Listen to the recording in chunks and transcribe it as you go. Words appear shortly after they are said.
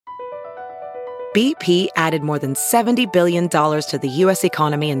BP added more than $70 billion to the U.S.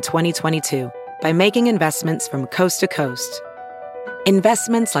 economy in 2022 by making investments from coast to coast.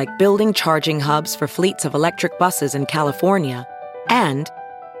 Investments like building charging hubs for fleets of electric buses in California and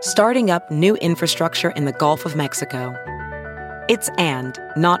starting up new infrastructure in the Gulf of Mexico. It's and,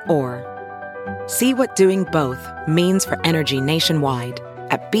 not or. See what doing both means for energy nationwide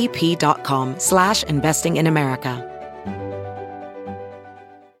at bp.com/investing in America.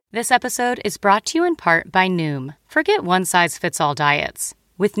 This episode is brought to you in part by Noom. Forget one-size-fits-all diets.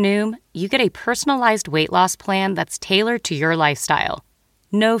 With Noom, you get a personalized weight loss plan that's tailored to your lifestyle.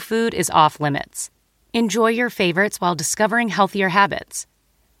 No food is off limits. Enjoy your favorites while discovering healthier habits.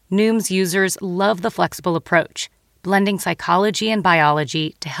 Noom's users love the flexible approach, blending psychology and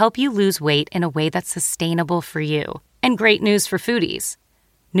biology to help you lose weight in a way that's sustainable for you. And great news for foodies.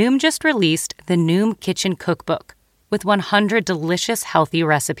 Noom just released the Noom Kitchen Cookbook with 100 delicious, healthy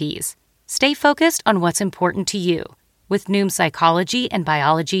recipes. Stay focused on what's important to you with Noom's psychology and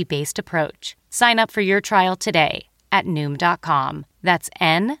biology-based approach. Sign up for your trial today at Noom.com. That's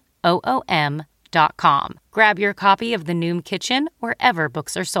NOOM.com. Grab your copy of the Noom Kitchen wherever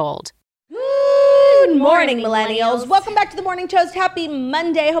books are sold. Good morning, millennials. Welcome back to the Morning Toast. Happy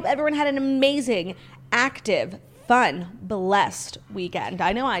Monday. Hope everyone had an amazing, active, fun, blessed weekend.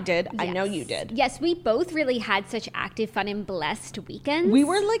 I know I did. Yes. I know you did. Yes, we both really had such active, fun, and blessed weekends. We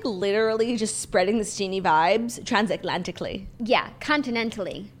were like literally just spreading the steamy vibes transatlantically. Yeah,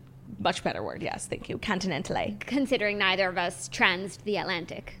 continentally. Much better word, yes. Thank you. Continentally. Considering neither of us transed the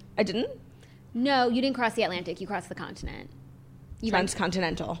Atlantic. I didn't? No, you didn't cross the Atlantic. You crossed the continent.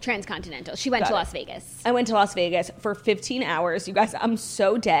 Transcontinental. Transcontinental. She went to Las Vegas. I went to Las Vegas for 15 hours. You guys, I'm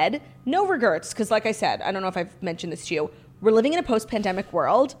so dead. No regrets, because like I said, I don't know if I've mentioned this to you, we're living in a post-pandemic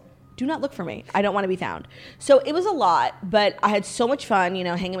world. Do not look for me. I don't want to be found. So it was a lot, but I had so much fun,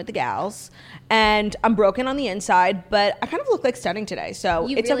 hanging with the gals. And I'm broken on the inside, but I kind of look like stunning today, so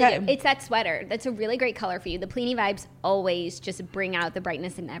it's really okay. Do. It's that sweater. That's a really great color for you. The Pliny vibes always just bring out the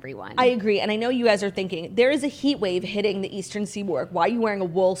brightness in everyone. I agree, and I know you guys are thinking, there is a heat wave hitting the eastern seaboard. Why are you wearing a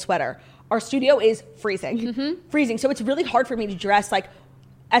wool sweater? Our studio is freezing. Mm-hmm. Freezing, so it's really hard for me to dress like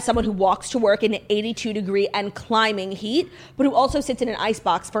as someone who walks to work in 82-degree and climbing heat, but who also sits in an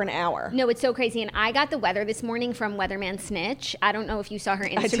icebox for an hour. No, it's so crazy. And I got the weather this morning from Weatherman Snitch. I don't know if you saw her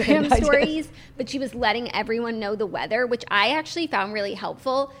Instagram stories, but she was letting everyone know the weather, which I actually found really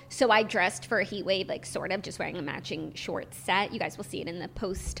helpful. So I dressed for a heat wave, like sort of, just wearing a matching short set. You guys will see it in the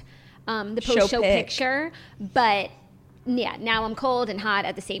post-show picture. But yeah, now I'm cold and hot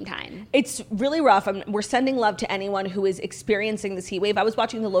at the same time. It's really rough. We're sending love to anyone who is experiencing this heat wave. I was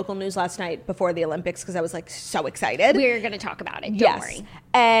watching the local news last night before the Olympics because I was like so excited. We're going to talk about it. Don't worry.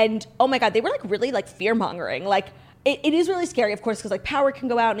 And oh my God, they were like really like fear mongering. Like it is really scary, of course, because like power can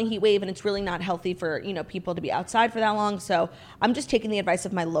go out in a heat wave and it's really not healthy for, people to be outside for that long. So I'm just taking the advice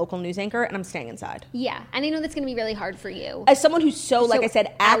of my local news anchor and I'm staying inside. Yeah. And I know that's going to be really hard for you. As someone who's so like I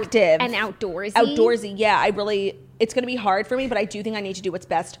said, active. And outdoorsy. Outdoorsy. Yeah. It's going to be hard for me, but I do think I need to do what's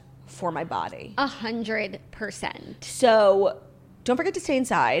best for my body. 100%. So don't forget to stay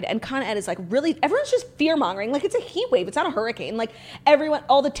inside. And Con Ed is like really, everyone's just fear mongering. Like it's a heat wave. It's not a hurricane. Like everyone,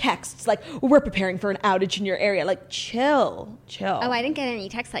 all the texts, like we're preparing for an outage in your area. Like chill. Oh, I didn't get any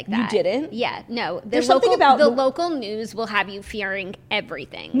texts like that. You didn't? Yeah, no. There's something about the local news will have you fearing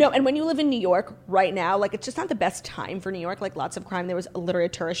everything. No, and when you live in New York right now, like it's just not the best time for New York. Like lots of crime. There was literally a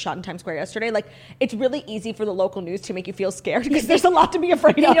tourist shot in Times Square yesterday. Like it's really easy for the local news to make you feel scared because there's a lot to be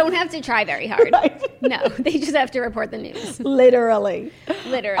afraid of. They don't have to try very hard. Right? No, they just have to report the news. Literally. Well,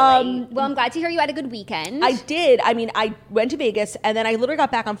 I'm glad to hear you had a good weekend. I did. I mean, I went to Vegas and then I literally got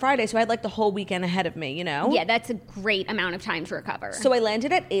back on Friday, so I had like the whole weekend ahead of me, Yeah, that's a great amount of time to recover. So I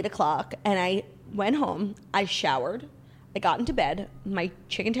landed at 8 o'clock and I went home. I showered. I got into bed. My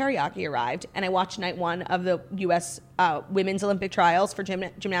chicken teriyaki arrived and I watched night one of the U.S. Women's Olympic trials for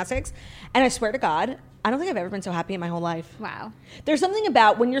gymnastics. And I swear to God, I don't think I've ever been so happy in my whole life. Wow. There's something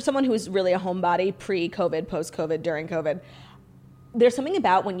about when you're someone who's really a homebody, pre-COVID, post-COVID, during COVID, there's something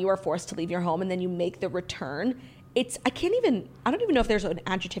about when you are forced to leave your home and then you make the return. I don't even know if there's an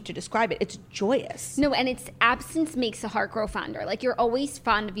adjective to describe it. It's joyous. No, and it's absence makes the heart grow fonder. Like you're always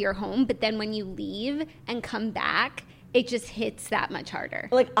fond of your home, but then when you leave and come back, it just hits that much harder.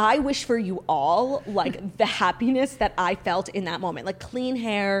 Like I wish for you all like the happiness that I felt in that moment. Like clean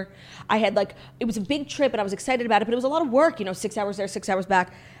hair. I had it was a big trip and I was excited about it, but it was a lot of work, 6 hours there, 6 hours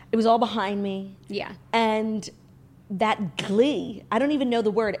back. It was all behind me. Yeah. And that glee. I don't even know the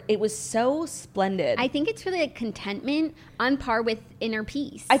word. It was so splendid. I think it's really like contentment on par with inner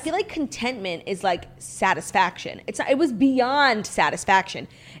peace. I feel like contentment is like satisfaction. It was beyond satisfaction.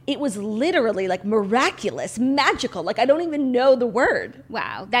 It was literally like miraculous, magical. Like I don't even know the word.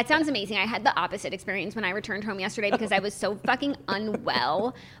 Wow, that sounds amazing. I had the opposite experience when I returned home yesterday because I was so fucking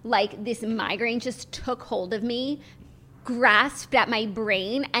unwell. Like this migraine just took hold of me, grasped at my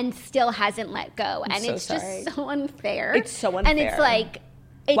brain, and still hasn't let go. And it's just so unfair. It's so unfair. And it's like,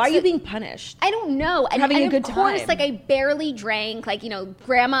 why are you being punished? I don't know. And having a good time. Of course, like I barely drank, like, you know,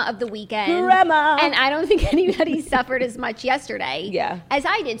 grandma of the weekend. Grandma. And I don't think anybody suffered as much yesterday as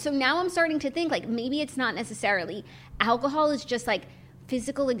I did. So now I'm starting to think like maybe it's not necessarily alcohol, is just like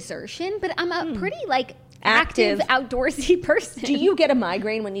physical exertion, but I'm a pretty like active outdoorsy person. Do you get a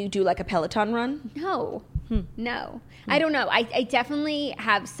migraine when you do like a Peloton run? No. No. I don't know. I definitely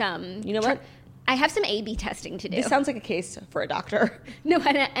have some. You know what? I have some A/B testing to do. This sounds like a case for a doctor. No,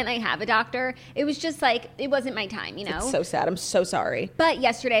 and I have a doctor. It was just like, it wasn't my time, you know? It's so sad. I'm so sorry. But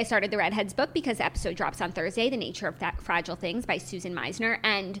yesterday I started the Redheads book because the episode drops on Thursday, The Nature of Fragile Things by Susan Meisner.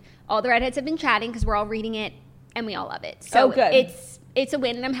 And all the Redheads have been chatting because we're all reading it and we all love it. So good. It's a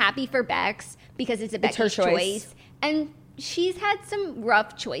win, and I'm happy for Bex because it's Becky's her choice. And she's had some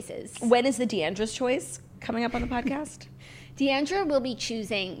rough choices. When is the Deandra's choice coming up on the podcast? Deandra will be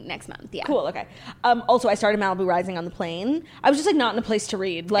choosing next month. Yeah. Cool. Okay. Also, I started Malibu Rising on the plane. I was just like not in a place to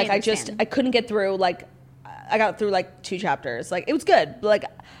read. Like I couldn't get through. Like I got through like 2 chapters. Like it was good. Like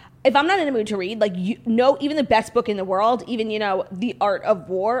if I'm not in a mood to read, like even the best book in the world, even The Art of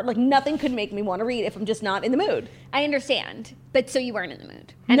War, like nothing could make me want to read if I'm just not in the mood. I understand, but so you weren't in the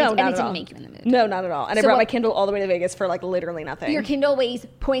mood. And no, it didn't make you in the mood. No, not at all. And I brought my Kindle all the way to Vegas for like literally nothing. Your Kindle weighs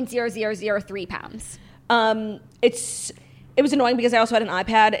 0.0003 pounds. It was annoying because I also had an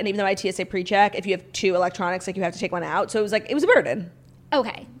iPad, and even though I had TSA pre-check, if you have 2 electronics, like you have to take one out. So it was a burden.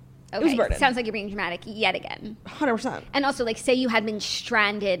 Okay. It was a burden. Sounds like you're being dramatic yet again. 100%. And also, like, say you had been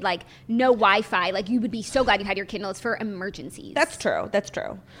stranded, like, no Wi-Fi, like, you would be so glad you had your Kindle. It's for emergencies. That's true.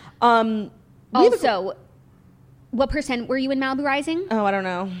 Also, what percent were you in Malibu Rising? Oh, I don't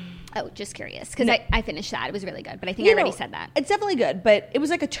know. Oh, just curious. Because I finished that. It was really good. But I think I already said that. It's definitely good. But it was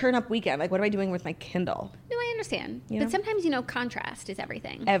like a turn-up weekend. Like, what am I doing with my Kindle? No, I understand. But sometimes, contrast is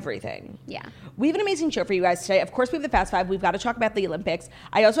everything. Everything. Yeah. We have an amazing show for you guys today. Of course, we have the Fast Five. We've got to talk about the Olympics.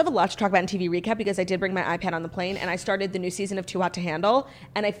 I also have a lot to talk about in TV recap because I did bring my iPad on the plane, and I started the new season of Too Hot to Handle,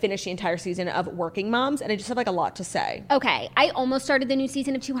 and I finished the entire season of Working Moms, and I just have like a lot to say. Okay. I almost started the new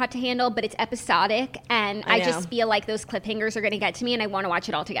season of Too Hot to Handle, but it's episodic, and I just feel like those cliffhangers are going to get to me, and I want to watch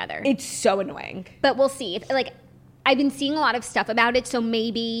it all together. It's so annoying. But we'll see. I've been seeing a lot of stuff about it, so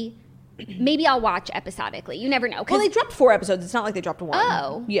maybe I'll watch episodically. You never know. Well, they dropped 4 episodes. It's not like they dropped 1.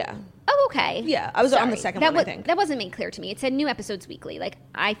 Oh. Yeah. Oh, okay. Yeah. I was on the second one, I think. That wasn't made clear to me. It said new episodes weekly. Like,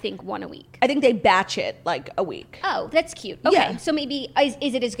 I think 1 a week. I think they batch it, like, a week. Oh, that's cute. Okay. Yeah. So maybe,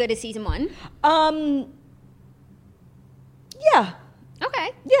 is it as good as season 1? Yeah.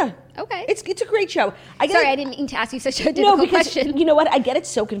 Okay. Yeah. Okay. It's a great show. I didn't mean to ask you such a difficult question. You know what? I get it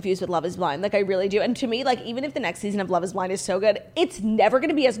so confused with Love is Blind. Like, I really do. And to me, like, even if the next season of Love is Blind is so good, it's never going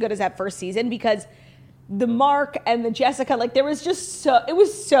to be as good as that first season because the Mark and the Jessica, like, it was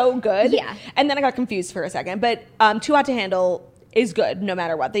so good. Yeah. And then I got confused for a second. But Too Hot to Handle is good no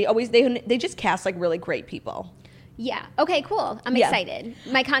matter what. They just cast, like, really great people. Yeah. Okay, cool. I'm excited.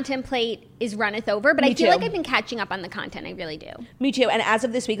 My content plate is runneth over, but I feel like I've been catching up on the content. I really do. Me too. And as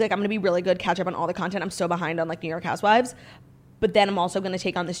of this week, like, I'm going to be really good, catch up on all the content. I'm so behind on, like, New York Housewives. But then I'm also going to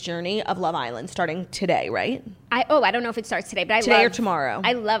take on this journey of Love Island starting today, right? I don't know if it starts today, but today or tomorrow.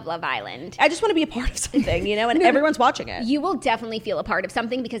 I love Love Island. I just want to be a part of something, and everyone's watching it. You will definitely feel a part of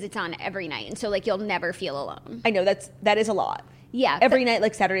something because it's on every night. And so, like, you'll never feel alone. I know. That is a lot. Yeah. Every night,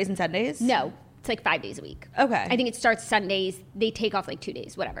 like Saturdays and Sundays? No. It's like 5 days a week. Okay. I think it starts Sundays. They take off like 2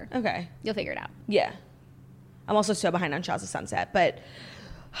 days, whatever. Okay. You'll figure it out. Yeah. I'm also so behind on Shaw's of Sunset, but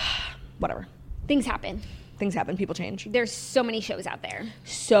whatever. Things happen. People change. There's so many shows out there.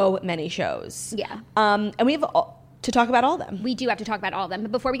 So many shows. Yeah. And we have to talk about all of them. We do have to talk about all of them.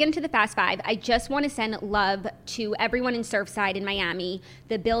 But before we get into the Fast Five, I just want to send love to everyone in Surfside in Miami,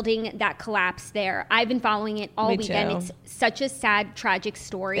 the building that collapsed there. I've been following it all weekend. Too. It's such a sad, tragic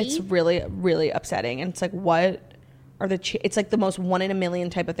story. It's really, really upsetting. And it's like, what are it's like the most 1 in a million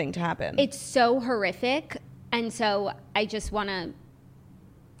type of thing to happen. It's so horrific. And so I just want to,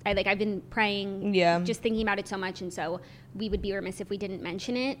 I've been praying, just thinking about it so much. And so we would be remiss if we didn't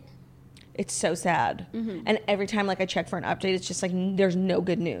mention it. It's so sad. Mm-hmm. And every time, like, I check for an update, it's just like, there's no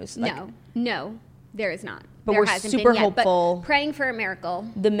good news. Like, no. There is not. But there we're hasn't super been yet, hopeful. But praying for a miracle.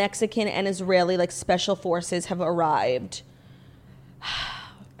 The Mexican and Israeli like special forces have arrived.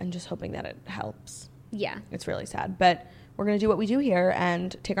 I'm just hoping that it helps. Yeah. It's really sad. But we're going to do what we do here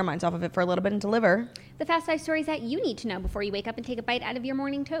and take our minds off of it for a little bit and deliver the Fast 5 stories that you need to know before you wake up and take a bite out of your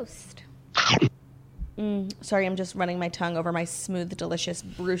morning toast. Sorry, I'm just running my tongue over my smooth, delicious,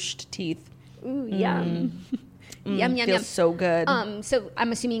 bruised teeth. Ooh, yum. Yum, yum, feels yum. so good. So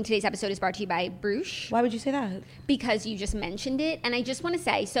I'm assuming today's episode is brought to you by Bruges. Why would you say that? Because you just mentioned it. And I just want to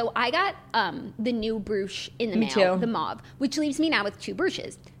say, so I got the new Bruges in the Me mail, too. the mauve, which leaves me now with 2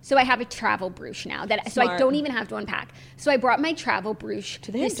 Bruges. So I have a travel Bruges now. So I Smart. don't even have to unpack. So I brought my travel Bruges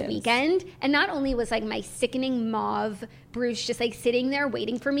To the this Hamptons. weekend. And not only was like my sickening mauve Bruges just like sitting there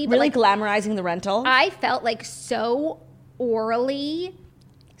waiting for me, but Really like glamorizing the rental. I felt like so orally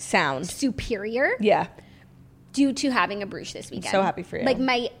Sound. superior. Yeah. Due to having a Bruges this weekend. so happy for you. Like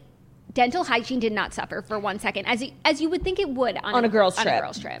my dental hygiene did not suffer for 1 second, as you would think it would on a girl's trip. On a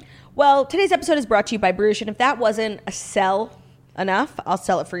girl's trip. Well, today's episode is brought to you by Bruges, and if that wasn't a sell enough, I'll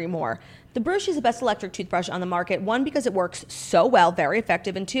sell it for you more. The Bruges is the best electric toothbrush on the market. 1, because it works so well, very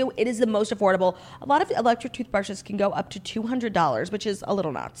effective, and 2, it is the most affordable. A lot of electric toothbrushes can go up to $200, which is a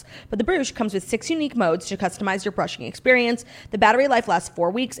little nuts. But the Bruges comes with 6 unique modes to customize your brushing experience. The battery life lasts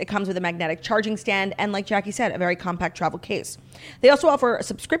 4 weeks. It comes with a magnetic charging stand, and like Jackie said, a very compact travel case. They also offer a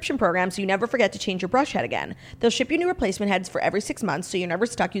subscription program, so you never forget to change your brush head again. They'll ship you new replacement heads for every 6 months, so you're never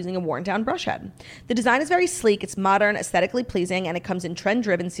stuck using a worn-down brush head. The design is very sleek, it's modern, aesthetically pleasing, and it comes in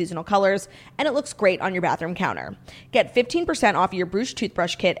trend-driven seasonal colors, and it looks great on your bathroom counter. Get 15% off your Bruges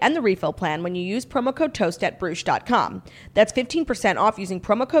toothbrush kit and the refill plan when you use promo code TOAST at Bruges.com. That's 15% off using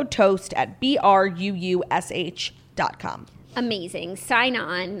promo code TOAST at BRUUSH.com. Amazing. Sign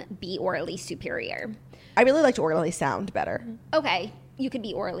on. Be orally superior. I really like to orally sound better. Okay, you could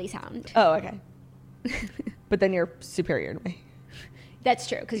be orally sound. Oh, okay. But then you're superior to me. That's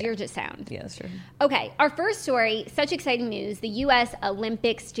true, because you're just sound. Yeah, that's true. Okay, our first story, such exciting news. The U.S.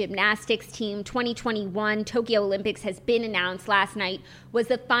 Olympics gymnastics team 2021 Tokyo Olympics has been announced. Last night was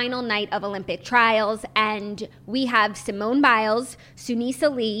the final night of Olympic trials, and we have Simone Biles,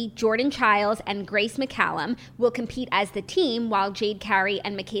 Sunisa Lee, Jordan Childs, and Grace McCallum will compete as the team, while Jade Carey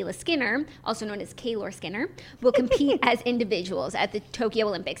and Michaela Skinner, also known as Kaylor Skinner, will compete as individuals at the Tokyo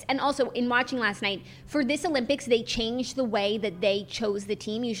Olympics. And also, in watching last night, for this Olympics, they changed the way that they chose the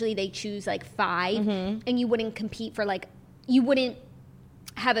team. Usually they choose like 5, and you wouldn't compete for like, you wouldn't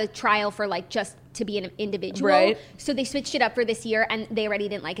have a trial for like just to be an individual. Right. So they switched it up for this year, and they already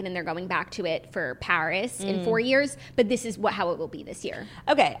didn't like it, and they're going back to it for Paris in 4 years. But this is how it will be this year.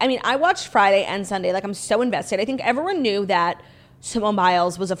 Okay, I mean, I watched Friday and Sunday. Like, I'm so invested. I think everyone knew that Simone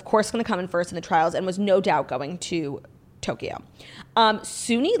Biles was, of course, going to come in first in the trials and was no doubt going to Tokyo.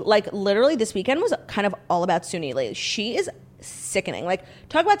 Suni, like, literally this weekend was kind of all about Suni lately. She is sickening. Like,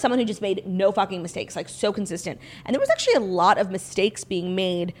 talk about someone who just made no fucking mistakes, like so consistent. And there was actually a lot of mistakes being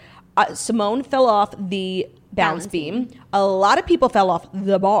made. Simone fell off the balance beam. A lot of people fell off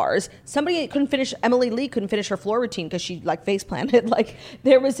the bars. Somebody couldn't finish, Emily Lee couldn't finish her floor routine because she like face planted. Like,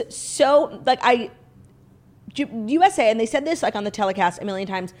 there was so, like, USA, and they said this like on the telecast a million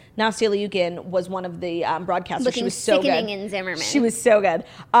times. Nastia Liukin was one of the broadcasters. Looking she was so sickening good. in Zimmerman. She was so good.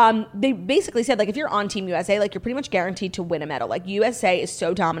 They basically said like if you're on Team USA, like you're pretty much guaranteed to win a medal. Like USA is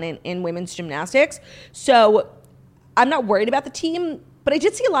so dominant in women's gymnastics. So I'm not worried about the team, but I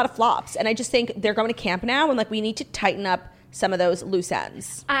did see a lot of flops, and I just think they're going to camp now, and like we need to tighten up some of those loose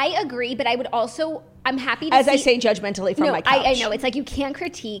ends. I agree, but I would also, I'm happy to As see, I say jugmentally from my couch. I know. It's like you can't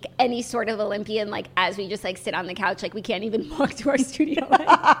critique any sort of Olympian like as we just like sit on the couch. Like we can't even walk to our studio.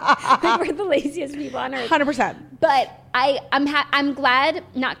 Like we're the laziest people on earth. 100%. But I'm glad,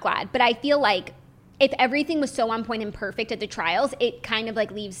 not glad, but I feel like if everything was so on point and perfect at the trials, it kind of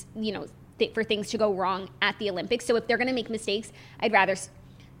like leaves, for things to go wrong at the Olympics. So if they're going to make mistakes, I'd rather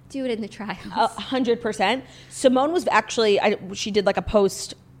do it in the trials. 100%. Simone was actually, she did like a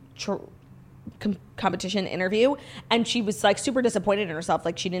post competition interview, and she was like super disappointed in herself.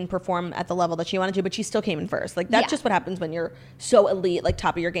 Like she didn't perform at the level that she wanted to, but she still came in first. Like that's just what happens when you're so elite, like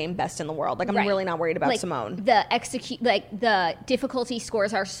top of your game, best in the world. Like I'm really not worried about like, Simone. The difficulty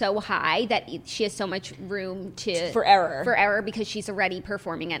scores are so high that she has so much room for error because she's already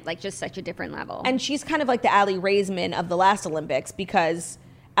performing at like just such a different level. And she's kind of like the Ali Raisman of the last Olympics, because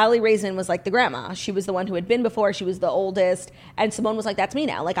Ali Raisin was like the grandma. She was the one who had been before. She was the oldest. And Simone was like, that's me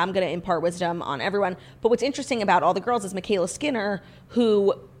now. Like, I'm going to impart wisdom on everyone. But what's interesting about all the girls is Michaela Skinner,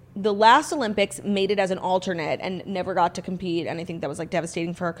 who the last Olympics made it as an alternate and never got to compete. And I think that was like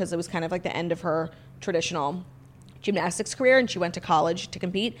devastating for her because it was kind of like the end of her traditional gymnastics career, and she went to college to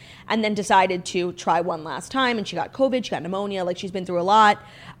compete and then decided to try one last time, and she got COVID, she got pneumonia, like she's been through a lot.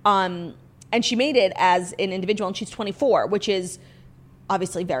 And she made it as an individual, and she's 24, which is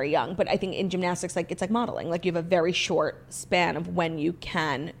obviously very young, but I think in gymnastics, like it's like modeling. Like you have a very short span of when you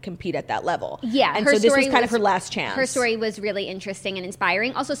can compete at that level. Yeah, and so this was kind of her last chance. Her story was really interesting and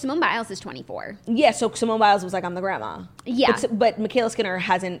inspiring. Also, Simone Biles is 24. Yeah, so Simone Biles was like, I'm the grandma. Yeah. But Michaela Skinner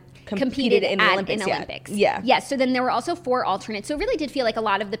hasn't competed in the Olympics yet. Yeah. Yeah, so then there were also 4 alternates. So it really did feel like a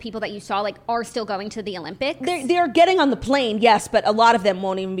lot of the people that you saw like are still going to the Olympics. They're getting on the plane, yes, but a lot of them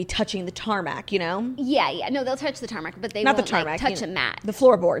won't even be touching the tarmac, you know? Yeah. No, they'll touch the tarmac, but they Not won't the tarmac, like, touch a mat. The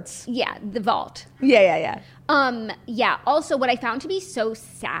floorboards. Yeah, the vault. Yeah. Yeah. Also, what I found to be so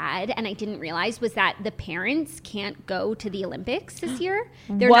sad, and I didn't realize, was that the parents can't go to the Olympics this year.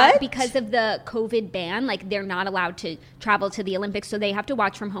 They're What? not, because of the COVID ban. Like, they're not allowed to travel to the Olympics, so they have to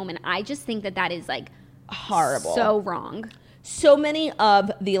watch from home. And I just think that is like horrible, so wrong. So many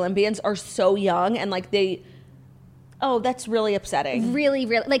of the Olympians are so young, and like that's really upsetting. Really,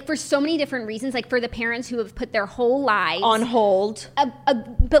 like for so many different reasons. Like for the parents who have put their whole lives On hold.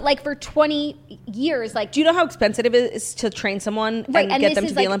 But like for 20 years, like, Do you know how expensive it is to train someone and get them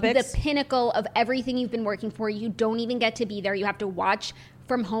to the Olympics? The pinnacle of everything you've been working for. You don't even get to be there. You have to watch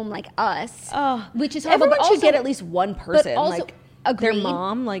from home like us, which is horrible. Everyone should get at least one person, also, like their agreed.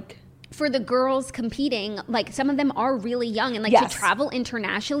 mom, like. For the girls competing, like some of them are really young, and like Yes. to travel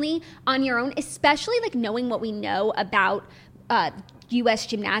internationally on your own, especially like knowing what we know about U.S.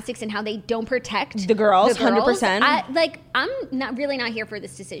 gymnastics and how they don't protect The girls, 100%. I'm not here for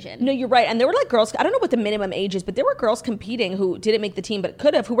this decision. No, you're right. And there were like girls, I don't know what the minimum age is, but there were girls competing who didn't make the team but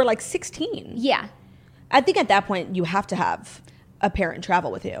could have, who were like 16. Yeah. I think at that point you have to have a parent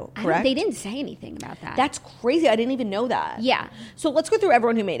travel with you, correct? They didn't say anything about that. That's crazy. I didn't even know that. Yeah. So let's go through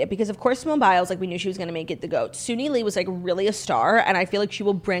everyone who made it, because of course Simone Biles, like we knew she was going to make it the GOAT. Suni Lee was like really a star, and I feel like she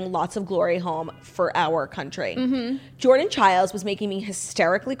will bring lots of glory home for our country. Mm-hmm. Jordan Childs was making me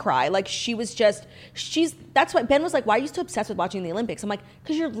hysterically cry. Like that's why Ben was like, why are you so obsessed with watching the Olympics? I'm like,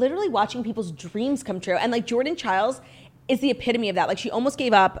 because you're literally watching people's dreams come true. And like Jordan Childs is the epitome of that. Like she almost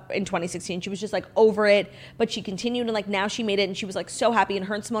gave up in 2016. She was just like over it, but she continued, and like now she made it, and she was like so happy, and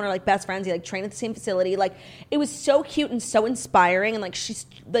her and Simone are like best friends. They like train at the same facility. Like it was so cute and so inspiring, and like she's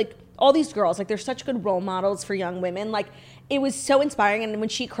like all these girls, like they're such good role models for young women. Like it was so inspiring, and when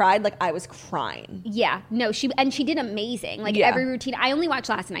she cried, like I was crying. Yeah, no, she did amazing. Like every routine, I only watched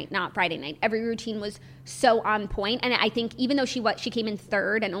last night, not Friday night. Every routine was so on point, and I think even though she came in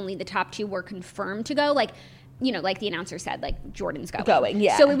third, and only the top 2 were confirmed to go, like, you know, like the announcer said, like Jordan's going.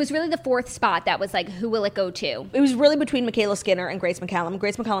 Yeah. So it was really the 4th spot that was like, who will it go to? It was really between Michaela Skinner and Grace McCallum.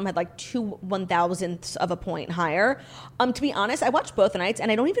 Grace McCallum had like 2 1,000ths of a point higher. To be honest, I watched both nights,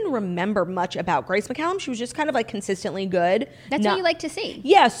 and I don't even remember much about Grace McCallum. She was just kind of like consistently good. That's what you like to see.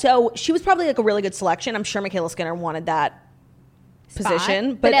 Yeah, so she was probably like a really good selection. I'm sure Michaela Skinner wanted that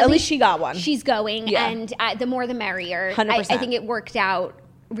position, but at least she got one. She's going, and the more the merrier. 100%. I think it worked out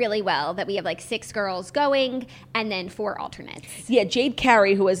really well that we have like 6 girls going and then 4 alternates. Yeah, Jade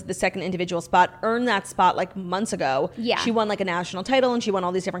Carey, who was the second individual spot, earned that spot like months ago. Yeah. She won like a national title, and she won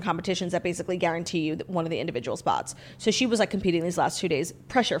all these different competitions that basically guarantee you one of the individual spots. So she was like competing these last 2 days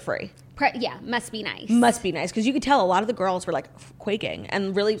pressure free. Must be nice. Must be nice, because you could tell a lot of the girls were like quaking,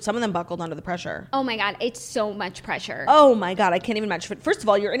 and really some of them buckled under the pressure. Oh my God, it's so much pressure. Oh my God, I can't even imagine. First of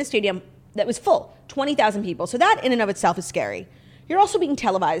all, you're in a stadium that was full, 20,000 people. So that in and of itself is scary. You're also being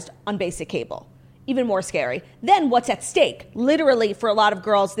televised on basic cable. Even more scary. Then what's at stake? Literally, for a lot of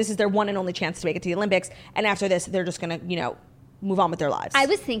girls, this is their one and only chance to make it to the Olympics. And after this, they're just going to, move on with their lives. I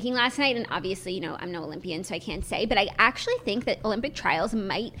was thinking last night, and obviously, I'm no Olympian, so I can't say, but I actually think that Olympic trials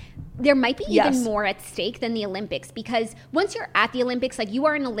might be even more at stake than the Olympics, because once you're at the Olympics, like you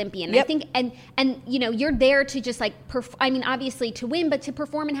are an Olympian. Yep. I think, and you're there to just like, obviously to win, but to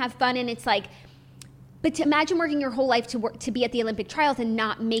perform and have fun. And it's like, but to imagine working your whole life to be at the Olympic trials and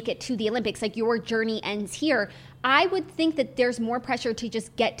not make it to the Olympics, like your journey ends here. I would think that there's more pressure to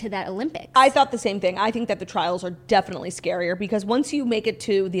just get to that Olympics. I thought the same thing. I think that the trials are definitely scarier, because once you make it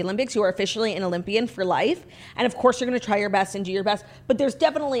to the Olympics, you are officially an Olympian for life. And of course, you're going to try your best and do your best. But there's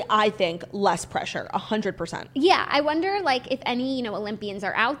definitely, I think, less pressure, 100%. Yeah, I wonder, like, if any, Olympians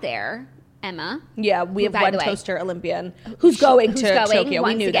are out there. Emma. Yeah, we have one toaster Olympian who's going to Tokyo.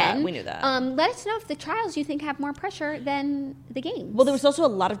 We knew that. Let us know if the trials you think have more pressure than the games. Well, there was also a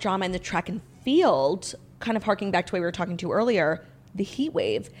lot of drama in the track and field, kind of harking back to what we were talking to earlier, the heat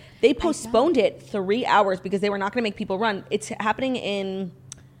wave. They postponed it 3 hours because they were not going to make people run. It's happening in,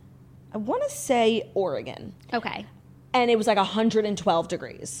 I want to say, Oregon. Okay. And it was like 112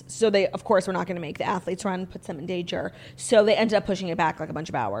 degrees. So they, of course, were not going to make the athletes run, puts them in danger. So they ended up pushing it back like a bunch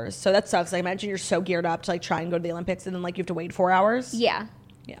of hours. So that sucks. Like, imagine you're so geared up to like try and go to the Olympics and then like you have to wait 4 hours. Yeah.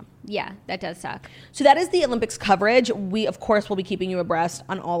 Yeah. Yeah, that does suck. So that is the Olympics coverage. We, of course, will be keeping you abreast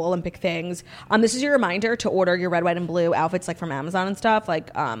on all Olympic things. This is your reminder to order your red, white, and blue outfits like from Amazon and stuff. Like,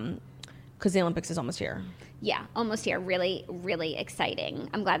 because the Olympics is almost here. Yeah, almost here. Really, really exciting.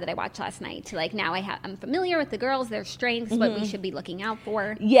 I'm glad that I watched last night. To like now I'm familiar with the girls, their strengths, what we should be looking out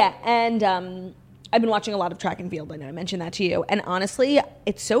for. Yeah, and I've been watching a lot of track and field. I know I mentioned that to you. And honestly,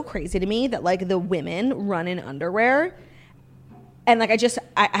 it's so crazy to me that like the women run in underwear. And like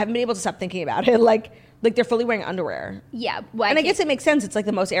I haven't been able to stop thinking about it. Like they're fully wearing underwear. Yeah. Well, and I guess it makes sense. It's like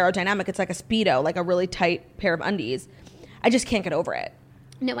the most aerodynamic. It's like a Speedo, like a really tight pair of undies. I just can't get over it.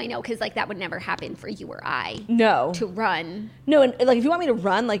 No, I know, because like that would never happen for you or I. No. To run. No, and like if you want me to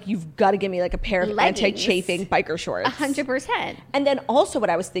run, like you've got to give me like a pair of leggings. anti-chafing biker shorts. 100%. And then also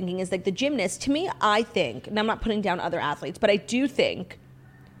what I was thinking is like the gymnasts, to me, I think, and I'm not putting down other athletes, but I do think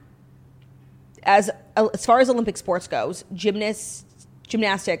as far as Olympic sports goes,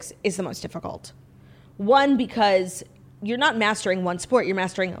 gymnastics is the most difficult. One, because you're not mastering one sport, you're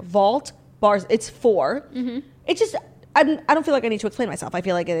mastering vault, bars, it's 4. Mm-hmm. It's just, I don't feel like I need to explain myself. I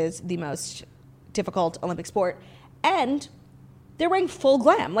feel like it is the most difficult Olympic sport. And they're wearing full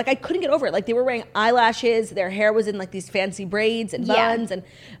glam. Like, I couldn't get over it. Like, they were wearing eyelashes. Their hair was in, like, these fancy braids and buns and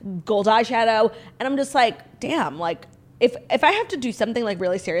gold eyeshadow. And I'm just like, damn, like, if I have to do something, like,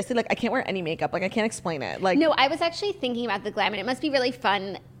 really seriously, like, I can't wear any makeup. Like, I can't explain it. Like, no, I was actually thinking about the glam, and it must be really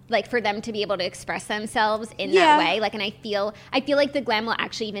fun, like, for them to be able to express themselves in that way. Like, and I feel like the glam will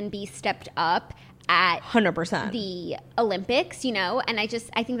actually even be stepped up at 100% the Olympics, you know, and I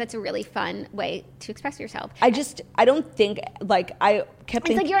think that's a really fun way to express yourself. I don't think, like, I kept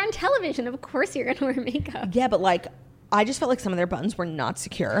thinking, it's like you're on television, of course you're gonna wear makeup. Yeah, but like I just felt like some of their buttons were not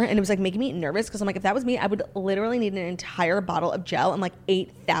secure, and it was like making me nervous because I'm like, if that was me, I would literally need an entire bottle of gel and like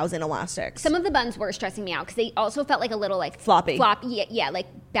 8,000 elastics. Some of the buns were stressing me out because they also felt like a little like floppy, yeah, like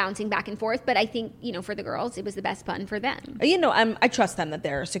bouncing back and forth. But I think, you know, for the girls, it was the best bun for them. You know, I trust them that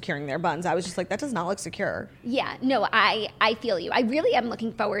they're securing their buns. I was just like, that does not look secure. Yeah, no, I feel you. I really am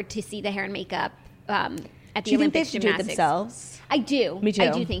looking forward to see the hair and makeup at the Olympics. Do you think they should do it themselves? I do. Me too.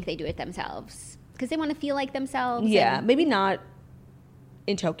 I do think they do it themselves. Because they want to feel like themselves. Yeah, maybe not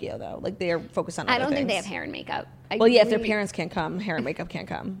in Tokyo, though. Like, they are focused on other things. I don't think they have hair and makeup. If their parents can't come, hair and makeup can't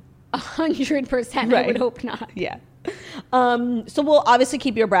come. 100%. Right. I would hope not. Yeah. So we'll obviously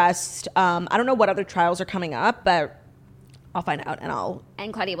keep you abreast. I don't know what other trials are coming up, but I'll find out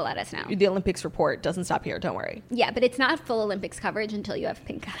and Claudia will let us know. The Olympics report doesn't stop here. Don't worry. Yeah, but it's not full Olympics coverage until you have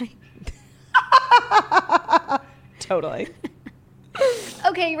pink eye. Totally.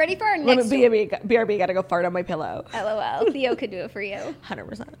 Okay, you ready for our next BRB, gotta go fart on my pillow. LOL. Theo could do it for you.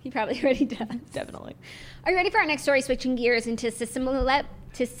 100%. He probably already does. Definitely. Are you ready for our next story? Switching gears into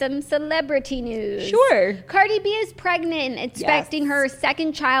some celebrity news. Sure. Cardi B is pregnant, expecting her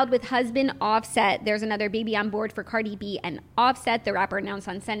second child with husband Offset. There's another baby on board for Cardi B and Offset. The rapper announced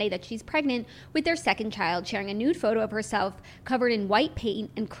on Sunday that she's pregnant with their second child, sharing a nude photo of herself covered in white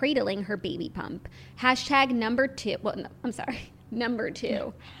paint and cradling her baby pump. Number 2. Number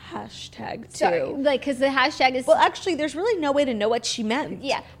 2. #2. Sorry, like, because the hashtag is... Well, actually, there's really no way to know what she meant.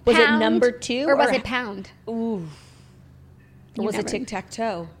 Yeah. Was it number 2? Or was it pound? Ooh. Or was it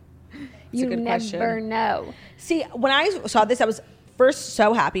tic-tac-toe? You never know. See, when I saw this, I was first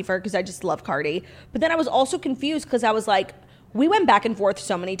so happy for her because I just love Cardi. But then I was also confused because I was like, we went back and forth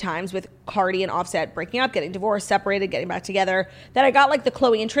so many times with Cardi and Offset breaking up, getting divorced, separated, getting back together, that I got like the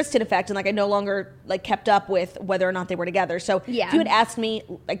Chloe and Tristan effect, and like I no longer like kept up with whether or not they were together. So if you had asked me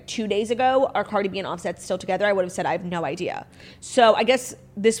like 2 days ago, are Cardi B and Offset still together, I would have said I have no idea. So I guess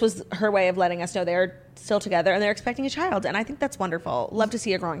this was her way of letting us know they're still together and they're expecting a child, and I think that's wonderful. Love to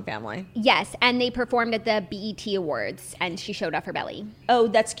see a growing family. Yes, and they performed at the BET Awards, and she showed off her belly. Oh,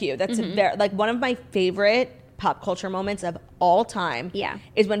 that's cute. That's like one of my favorite pop culture moments of all time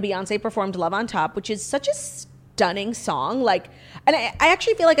is when Beyonce performed Love on Top, which is such a stunning song. Like, and I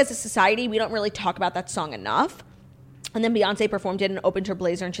actually feel like as a society, we don't really talk about that song enough. And then Beyonce performed it and opened her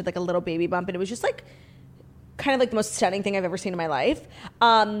blazer and she had like a little baby bump. And it was just like kind of like the most stunning thing I've ever seen in my life.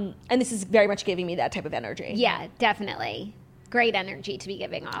 And this is very much giving me that type of energy. Yeah, definitely. Great energy to be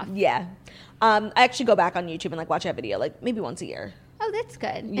giving off. Yeah. I actually go back on YouTube and like watch that video like maybe once a year. Oh, that's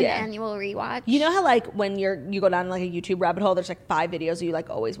good. Yeah. An annual rewatch. You know how like when you go down like a YouTube rabbit hole, there's like 5 videos you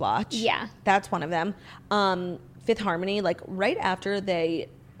like always watch? Yeah. That's one of them. Fifth Harmony, like right after they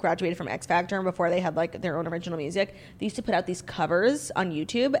graduated from X Factor and before they had like their own original music, they used to put out these covers on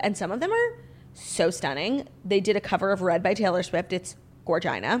YouTube, and some of them are So stunning. They did a cover of Red by Taylor Swift. It's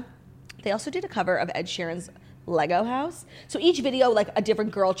Gorgina. They also did a cover of Ed Sheeran's Lego House. So each video, like, a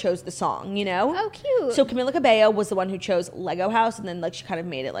different girl chose the song, you know? Oh, cute. So Camila Cabello was the one who chose Lego House, and then, like, she kind of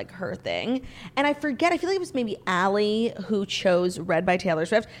made it, like, her thing. And I feel like it was maybe Allie who chose Red by Taylor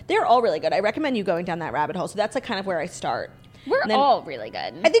Swift. They're all really good. I recommend you going down that rabbit hole. So that's, like, kind of where I start. We're all really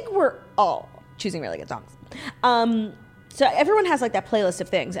good. I think we're all choosing really good songs. So everyone has, like, that playlist of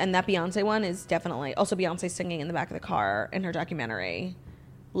things, and that Beyonce one is definitely... Also, Beyonce singing in the back of the car in her documentary,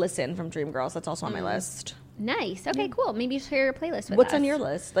 Listen, from Dreamgirls. That's also on my list. Nice. Okay, cool. Maybe you share your playlist with us. What's on your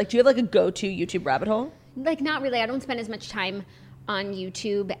list? Like, do you have, like, a go-to YouTube rabbit hole? Like, not really. I don't spend as much time on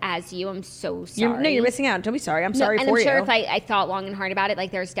YouTube as you. I'm so sorry. You're missing out. Don't be sorry. I'm sorry for you. And I'm sure if I thought long and hard about it,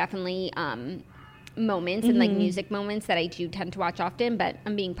 like, there's definitely... moments and like music moments that I do tend to watch often, but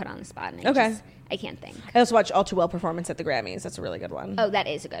I'm being put on the spot and I can't think. I also watch All Too Well performance at the Grammys. That's a really good one. Oh, that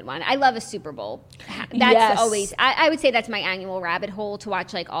is a good one. I love a Super Bowl. That's always, I would say that's my annual rabbit hole, to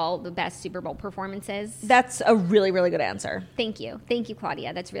watch like all the best Super Bowl performances. That's a really, really good answer. Thank you. Thank you,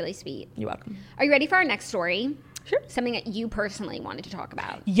 Claudia. That's really sweet. You're welcome. Are you ready for our next story? Sure. Something that you personally wanted to talk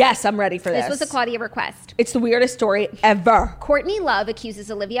about. Yes, I'm ready for this. This was a Claudia request. It's the weirdest story ever. Courtney Love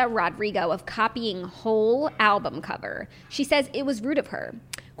accuses Olivia Rodrigo of copying whole album cover. She says it was rude of her.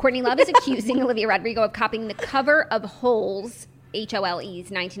 Courtney Love is accusing Olivia Rodrigo of copying the cover of Hole's,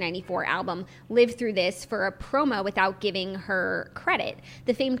 H-O-L-E's 1994 album, Live Through This, for a promo without giving her credit.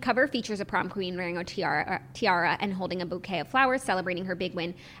 The famed cover features a prom queen wearing a tiara and holding a bouquet of flowers, celebrating her big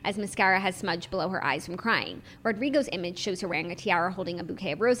win as mascara has smudged below her eyes from crying. Rodrigo's image shows her wearing a tiara, holding a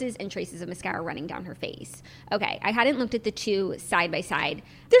bouquet of roses, and traces of mascara running down her face. Okay, I hadn't looked at the two side by side.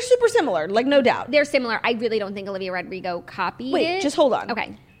 They're super similar, like, no doubt. They're similar. I really don't think Olivia Rodrigo copied it. Wait, just hold on.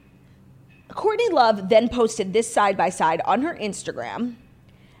 Okay. Courtney Love then posted this side-by-side on her Instagram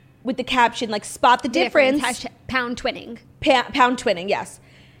with the caption, like, spot the difference. Hashtag pound twinning. Pound twinning, yes.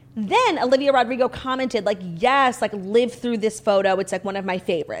 Then Olivia Rodrigo commented, like, yes, like, live through this photo. It's, like, one of my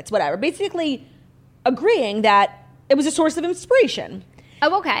favorites, whatever. Basically agreeing that it was a source of inspiration.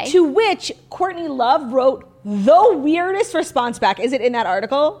 Oh, okay. To which Courtney Love wrote the weirdest response back. Is it in that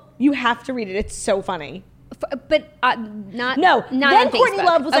article? You have to read it. It's so funny. But not then on Courtney Facebook.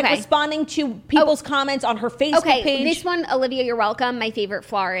 Love was like responding to people's comments on her Facebook page. This one, Olivia, you're welcome. My favorite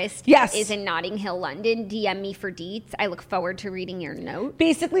florist is in Notting Hill, London. DM me for deets. I look forward to reading your note.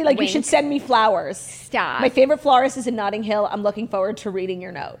 Basically, like, Wink. You should send me flowers. Stop. My favorite florist is in Notting Hill. I'm looking forward to reading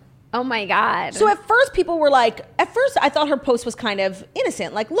your note. Oh my God. So at first people were like, I thought her post was kind of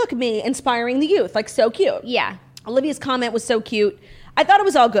innocent. Like, look, me inspiring the youth. Like, so cute. Yeah. Olivia's comment was so cute. I thought it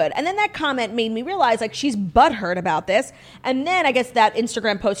was all good. And then that comment made me realize, like, she's butthurt about this. And then I guess that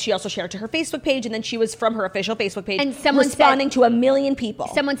Instagram post she also shared to her Facebook page, and then she was from her official Facebook page and someone responding to 1 million people.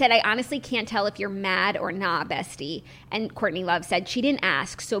 Someone said, I honestly can't tell if you're mad or not, bestie. And Courtney Love said, she didn't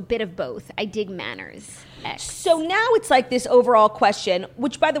ask, so a bit of both. I dig manners. X. So now it's like this overall question,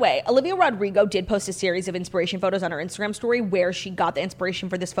 which, by the way, Olivia Rodrigo did post a series of inspiration photos on her Instagram story where she got the inspiration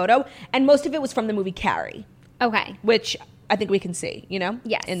for this photo, and most of it was from the movie Carrie. Okay. Which I think we can see, you know?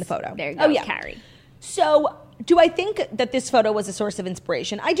 Yes. In the photo. There you go, Carrie. So do I think that this photo was a source of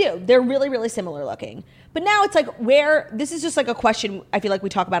inspiration? I do. They're really, really similar looking. But now it's like this is just like a question I feel like we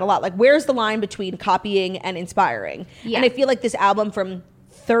talk about a lot. Like, where's the line between copying and inspiring? Yeah. And I feel like this album from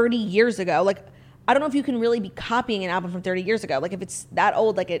 30 years ago, like, I don't know if you can really be copying an album from 30 years ago. Like, if it's that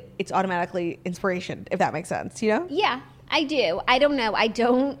old, like, it's automatically inspiration, if that makes sense, you know? Yeah, I do. I don't know. I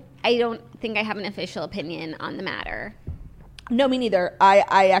don't think I have an official opinion on the matter. No, me neither.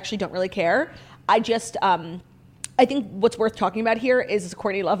 I actually don't really care. I just, I think what's worth talking about here is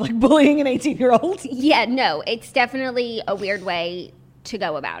Courtney Love, like, bullying an 18-year-old. Yeah, no, it's definitely a weird way to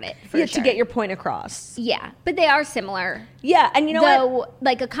go about it. For sure. To get your point across. Yeah, but they are similar. Yeah, and you know what?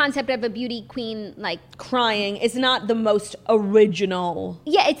 Like, a concept of a beauty queen, like, crying is not the most original.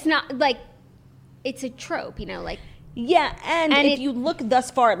 Yeah, it's not, like, it's a trope, you know, like. Yeah, and if you look thus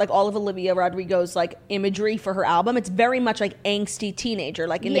far at, like, all of Olivia Rodrigo's, like, imagery for her album, it's very much like angsty teenager.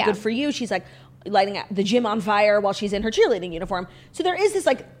 Like, in The Good For You, she's, like, lighting the gym on fire while she's in her cheerleading uniform. So there is this,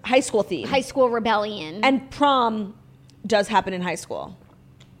 like, high school theme. High school rebellion. And prom does happen in high school.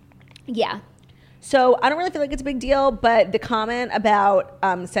 Yeah. So I don't really feel like it's a big deal, but the comment about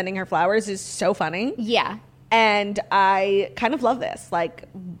sending her flowers is so funny. Yeah. And I kind of love this. Like,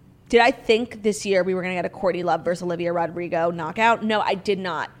 did I think this year we were going to get a Courtney Love versus Olivia Rodrigo knockout? No, I did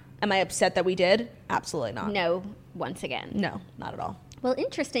not. Am I upset that we did? Absolutely not. No, once again. No, not at all. Well,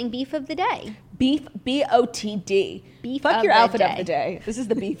 interesting. Beef of the day. Beef, B-O-T-D. Beef Fuck of your the outfit day. of the day. This is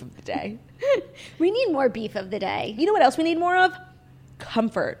the beef of the day. We need more beef of the day. You know what else we need more of?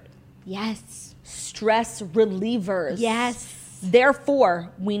 Comfort. Yes. Stress relievers. Yes.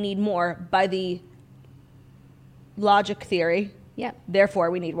 Therefore, we need more by the logic theory. Yep.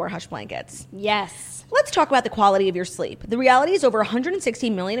 Therefore, we need more Hush blankets. Yes. Let's talk about the quality of your sleep. The reality is over 160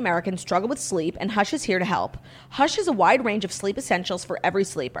 million Americans struggle with sleep, and Hush is here to help. Hush has a wide range of sleep essentials for every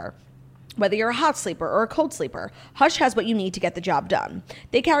sleeper. Whether you're a hot sleeper or a cold sleeper, Hush has what you need to get the job done.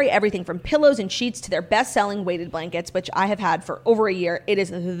 They carry everything from pillows and sheets to their best-selling weighted blankets, which I have had for over a year. It is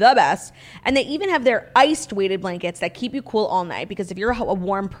the best. And they even have their iced weighted blankets that keep you cool all night, because if you're a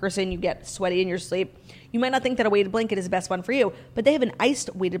warm person, you get sweaty in your sleep, you might not think that a weighted blanket is the best one for you, but they have an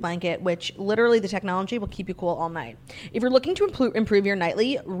iced weighted blanket, which literally the technology will keep you cool all night. If you're looking to improve your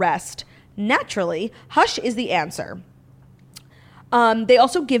nightly rest naturally, Hush is the answer. They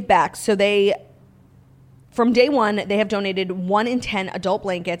also give back. So from day one, they have donated 1 in 10 adult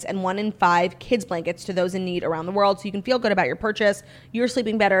blankets and 1 in 5 kids blankets to those in need around the world. So you can feel good about your purchase. You're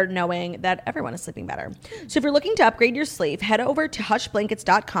sleeping better knowing that everyone is sleeping better. So if you're looking to upgrade your sleep, head over to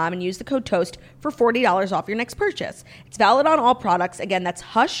hushblankets.com and use the code TOAST for $40 off your next purchase. It's valid on all products. Again, that's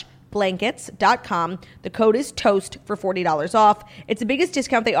hushblankets.com. The code is TOAST for $40 off. It's the biggest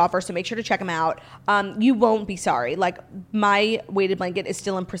discount they offer, so make sure to check them out. You won't be sorry. Like, my weighted blanket is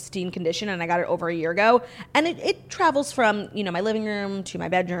still in pristine condition, and I got it over a year ago. And it travels from, my living room to my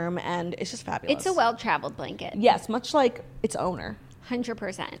bedroom, and it's just fabulous. It's a well-traveled blanket. Yes, much like its owner.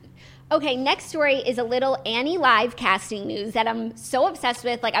 100%. Okay, next story is a little Annie Live casting news that I'm so obsessed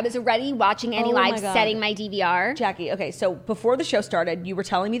with. Like, I was already watching Annie Live, setting my DVR. Jackie, okay, so before the show started, you were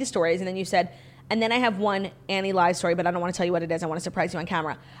telling me the stories, and then you said, and then I have one Annie Live story, but I don't want to tell you what it is. I want to surprise you on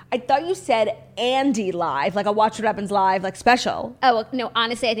camera. I thought you said Andy Live, like a Watch What Happens Live, like special. Oh, no,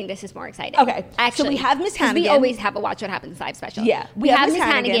 honestly, I think this is more exciting. Okay, actually, so we have Miss Hannigan. We always have a Watch What Happens Live special. Yeah. We have Miss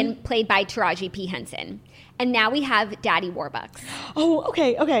Hannigan, played by Taraji P. Henson. And now we have Daddy Warbucks. Oh,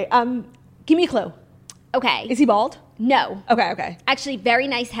 okay. Give me a clue. Okay. Is he bald? No. Okay. Actually, very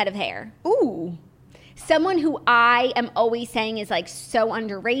nice head of hair. Ooh. Someone who I am always saying is like so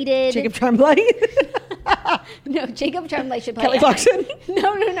underrated. Jacob Tremblay? No, Jacob Tremblay should play Kelly Clarkson?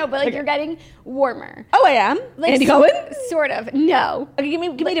 No, but like you're getting warmer. Oh, I am? Like, Andy Cohen? Sort of. No. Okay, give me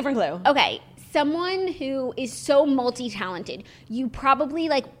a different clue. Okay. Someone who is so multi-talented. You probably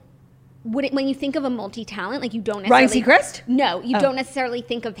like, when you think of a multi-talent, like you don't necessarily... Ryan Seacrest? No, you don't necessarily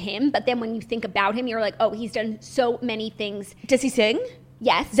think of him, but then when you think about him, you're like, oh, he's done so many things. Does he sing?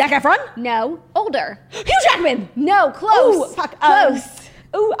 Yes. Zac Efron? No. Older. Hugh Jackman? No, close. Ooh, fuck. Close.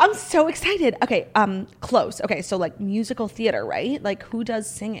 I'm so excited. Okay, close. Okay, so like musical theater, right? Like, who does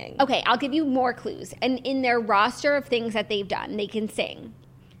singing? Okay, I'll give you more clues. And in their roster of things that they've done, they can sing.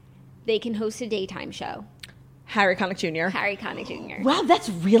 They can host a daytime show. Harry Connick Jr. Harry Connick Jr. Wow, that's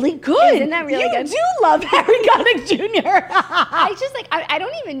really good. Isn't that really good? You do love Harry Connick Jr. I just like, I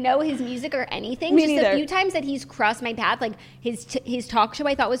don't even know his music or anything. Me just neither. a few times that he's crossed my path, like his talk show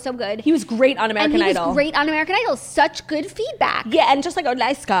I thought was so good. He was great on American Idol. And he was great on American Idol. Such good feedback. Yeah, and just like a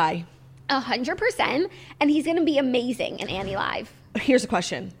nice guy. 100%. And he's going to be amazing in Annie Live. Here's a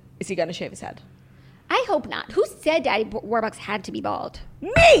question. Is he going to shave his head? I hope not. Who said Daddy Warbucks had to be bald?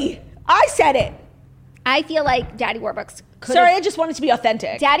 Me! I said it. I feel like Daddy Warbucks could Sorry, I just wanted to be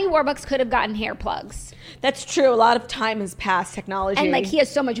authentic. Daddy Warbucks could have gotten hair plugs. That's true. A lot of time has passed, technology. And like, he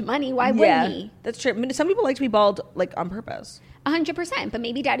has so much money. Why wouldn't he? That's true. I mean, some people like to be bald like on purpose. 100%. But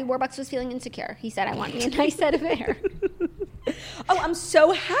maybe Daddy Warbucks was feeling insecure. He said, I want me a nice set of hair. Oh, I'm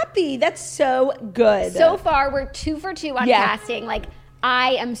so happy. That's so good. So far, we're 2 for 2 on casting. Like,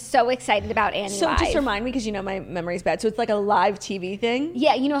 I am so excited about Annie Live. So just remind me, because you know my memory's bad. So it's like a live TV thing?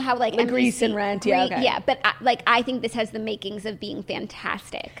 Yeah, you know how like Grease and Rent, yeah, okay. Yeah, but I think this has the makings of being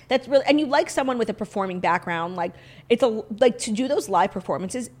fantastic. That's really, and you like someone with a performing background. Like, it's like to do those live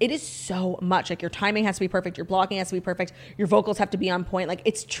performances, it is so much. Like, your timing has to be perfect, your blocking has to be perfect, your vocals have to be on point. Like,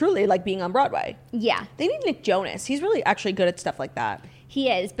 it's truly like being on Broadway. Yeah. They need Nick Jonas. He's really actually good at stuff like that. He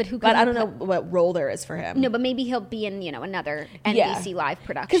is, but But I don't know what role there is for him. No, but maybe he'll be in, another NBC Live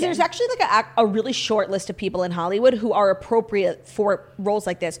production. Because there's actually like a really short list of people in Hollywood who are appropriate for roles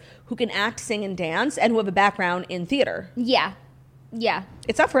like this, who can act, sing, and dance, and who have a background in theater. Yeah.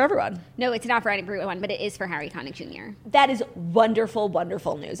 It's not for everyone. No, it's not for everyone, but it is for Harry Connick Jr. That is wonderful,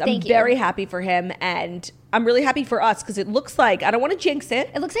 wonderful news. Thank I'm you. very happy for him, and I'm really happy for us, because it looks like, I don't want to jinx it.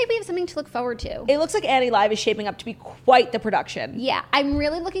 It looks like we have something to look forward to. It looks like Annie Live is shaping up to be quite the production. Yeah, I'm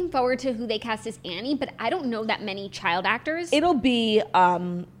really looking forward to who they cast as Annie, but I don't know that many child actors. It'll be,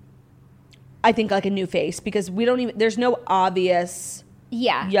 I think, like a new face, because there's no obvious...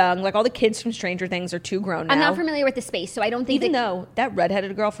 Yeah. Young. Like, all the kids from Stranger Things are too grown now. I'm not familiar with the space, so I don't think... Even though that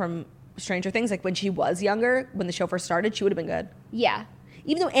redheaded girl from Stranger Things, like, when she was younger, when the show first started, she would have been good. Yeah.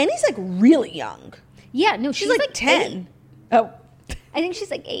 Even though Annie's like really young. Yeah, no, She's like 10. 8. Oh. I think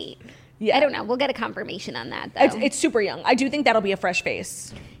she's like 8. Yeah. I don't know. We'll get a confirmation on that, though. It's super young. I do think that'll be a fresh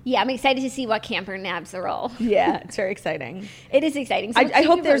face. Yeah, I'm excited to see what camper nabs the role. Yeah, it's very exciting. It is exciting. So I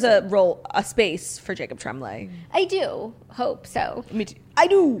hope there's a space for Jacob Tremblay. I do hope so. Me too. I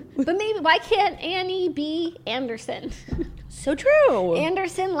do. But maybe, why can't Annie be Anderson? So true.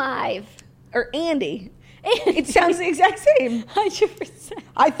 Anderson live. Or Andy. It sounds the exact same. 100%.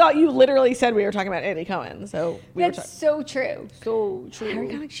 I thought you literally said we were talking about Andy Cohen. So That's so true. So true. Harry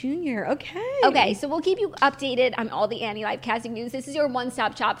Connick Jr. Okay. Okay, so we'll keep you updated on all the Annie Live casting news. This is your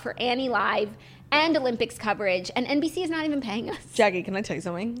one-stop shop for Annie Live and Olympics coverage. And NBC is not even paying us. Jackie, can I tell you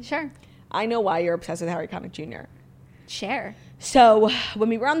something? Sure. I know why you're obsessed with Harry Connick Jr. Share. So when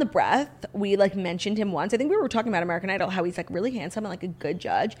we were on The Breath, we like mentioned him once. I think we were talking about American Idol, how he's like really handsome and like a good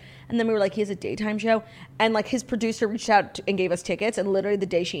judge. And then we were like, he has a daytime show. And like his producer reached out and gave us tickets. And literally the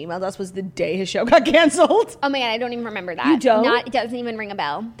day she emailed us was the day his show got canceled. Oh my God, I don't even remember that. You don't? It doesn't even ring a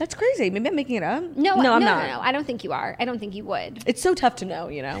bell. That's crazy. Maybe I'm making it up. No, I'm not. No, I don't think you are. I don't think you would. It's so tough to know,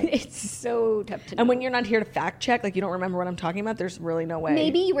 you know? It's so tough to know. And when you're not here to fact check, like you don't remember what I'm talking about, there's really no way.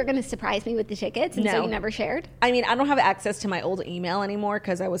 Maybe you were going to surprise me with the tickets and so you never shared? I mean, I don't have access to my old email anymore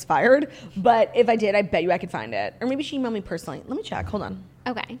because I was fired. But if I did, I bet you I could find it. Or maybe she emailed me personally. Let me check. Hold on.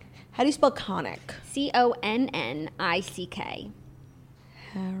 Okay. How do you spell Connick? Connick.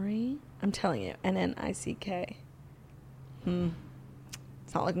 Harry? I'm telling you. N-N-I-C-K.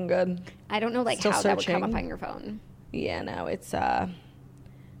 It's not looking good. I don't know Still how searching. that would come up on your phone. Yeah, no, it's not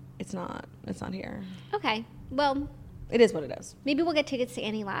here. Okay. Well, it is what it is. maybe we'll get tickets to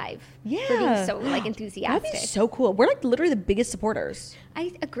Annie Live. Yeah. For being so like enthusiastic. That'd be so cool. We're like literally the biggest supporters.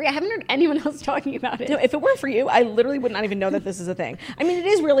 I agree. I haven't heard anyone else talking about it. No, if it weren't for you, I literally would not even know that this is a thing. I mean, it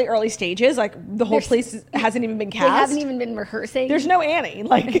is really early stages. Like the whole place hasn't even been cast. They haven't even been rehearsing. There's no Annie.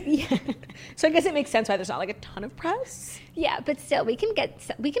 Like, yeah. So I guess it makes sense why there's not like a ton of press. Yeah, but still, we can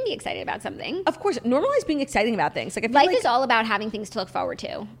be excited about something. Of course, normalize being exciting about things. Like, I feel Life like is all about having things to look forward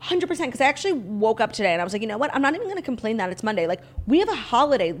to. 100%. Because I actually woke up today and I was like, you know what? I'm not even going to complain that it's Monday. Like, we have a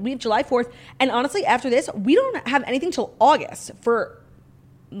holiday. We have July 4th. And honestly, after this, we don't have anything till August for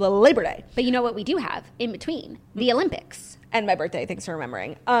the Labor Day. But you know what we do have in between? The Olympics. And my birthday. Thanks for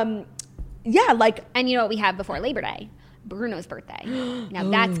remembering. Yeah, like. And you know what we have before Labor Day? Bruno's birthday. Now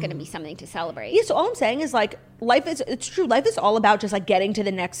that's going to be something to celebrate. Yeah, so all I'm saying is like it's true. Life is all about just like getting to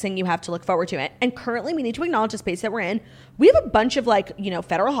the next thing you have to look forward to. And currently we need to acknowledge the space that we're in. We have a bunch of like, you know,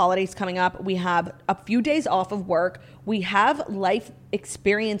 federal holidays coming up. We have a few days off of work. We have life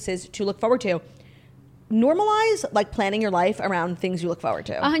experiences to look forward to. Normalize like planning your life around things you look forward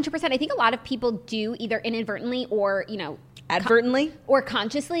to. 100%. I think a lot of people do either inadvertently or, you know, advertently or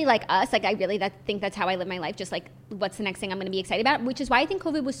consciously, like us. Like I really think that's how I live my life. Just like, what's the next thing I'm going to be excited about? Which is why I think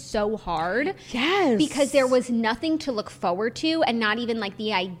COVID was so hard. Yes, because there was nothing to look forward to, and not even like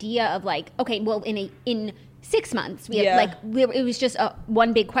the idea of like, okay, well, in 6 months we have like it was just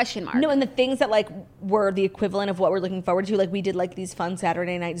one big question mark. No, and the things that like were the equivalent of what we're looking forward to, like we did like these fun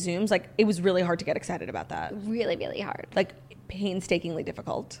Saturday night Zooms. Like it was really hard to get excited about that. Really, really hard. Like painstakingly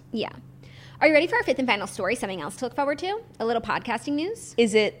difficult. Yeah. Are you ready for our fifth and final story? Something else to look forward to? A little podcasting news?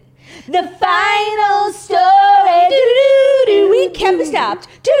 Is it the final story? Do-do-do-do. We can't be stopped.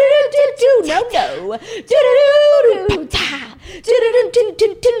 Do-do-do-do-do. No, no. Do-do-do-do. Pa-ta.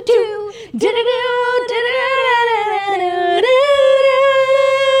 Do-do-do-do-do-do. Do-do-do-do-do-do-do-do.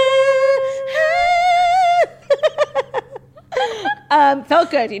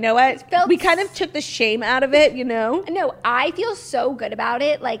 Felt good. You know what? We kind of took the shame out of it, you know? No, I feel so good about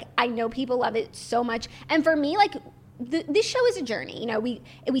it. Like, I know people love it so much. And for me, like, this show is a journey. You know, we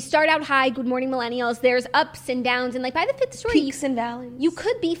start out high, Good Morning Millennials. There's ups and downs. And, like, by the fifth story, peaks and valleys. You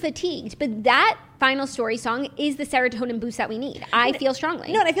could be fatigued. But that final story song is the serotonin boost that we need. I feel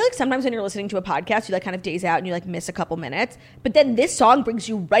strongly. No, and I feel like sometimes when you're listening to a podcast, you, like, kind of daze out and you, like, miss a couple minutes. But then this song brings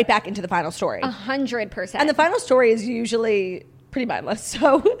you right back into the final story. 100%. And the final story is usually pretty mindless,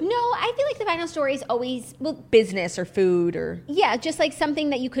 so. No, I feel like the final story is always, well, business or food or. Yeah, just like something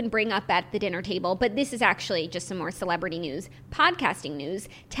that you can bring up at the dinner table. But this is actually just some more celebrity news. Podcasting news.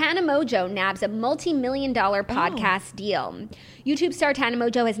 Tana Mojo nabs a multi-million-dollar podcast deal. YouTube star Tana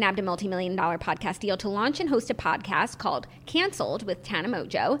Mojo has nabbed a multi-million-dollar podcast deal to launch and host a podcast called Canceled with Tana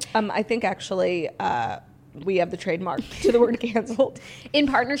Mojo. I think actually we have the trademark to the word canceled. In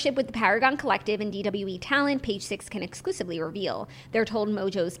partnership with the Paragon Collective and DWE Talent, Page Six can exclusively reveal. They're told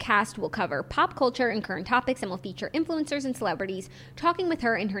Mojo's cast will cover pop culture and current topics and will feature influencers and celebrities talking with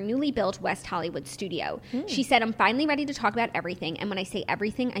her in her newly built West Hollywood studio. She said, I'm finally ready to talk about everything. And when I say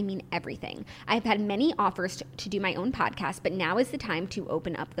everything, I mean everything. I have had many offers to do my own podcast, but now is the time to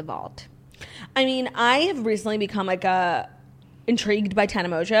open up the vault. I mean, I have recently become like intrigued by Tana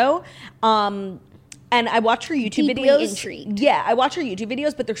Mojo. And I watch her YouTube Deeply videos. Intrigued. Yeah, I watch her YouTube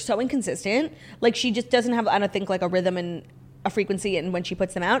videos, but they're so inconsistent. Like, she just doesn't have, I don't think, like a rhythm and a frequency in when she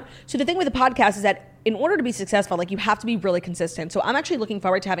puts them out. So the thing with the podcast is that in order to be successful, like, you have to be really consistent. So I'm actually looking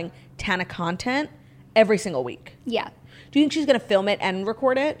forward to having Tana content every single week. Yeah. Do you think she's going to film it and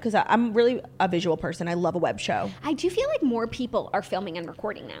record it? Because I'm really a visual person. I love a web show. I do feel like more people are filming and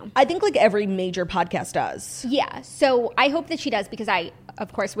recording now. I think like every major podcast does. Yeah. So I hope that she does, because I,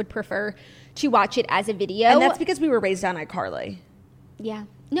 of course, would prefer to watch it as a video. And that's because we were raised on iCarly. Yeah.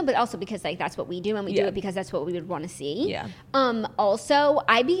 No, but also because like that's what we do, and we do it because that's what we would want to see. Yeah. Also,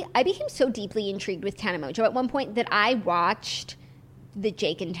 I became so deeply intrigued with Tana Mojo at one point that I watched the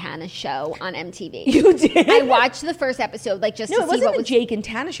Jake and Tana show on MTV. You did? I watched the first episode, like just to see what was. No, it wasn't the Jake and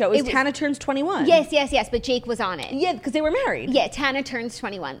Tana show. It was Tana Turns 21. Yes, but Jake was on it. Yeah, because they were married. Yeah, Tana Turns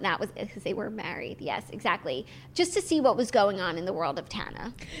 21. That was because they were married. Yes, exactly. Just to see what was going on in the world of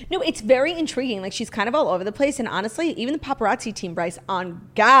Tana. No, it's very intriguing. Like, she's kind of all over the place. And honestly, even the paparazzi team, Bryce, on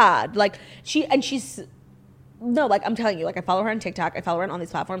God. Like, she's... No, like, I'm telling you, like, I follow her on TikTok. I follow her on all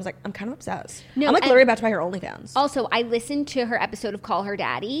these platforms. Like, I'm kind of obsessed. No, I'm, like, literally about to buy her OnlyFans. Also, I listened to her episode of Call Her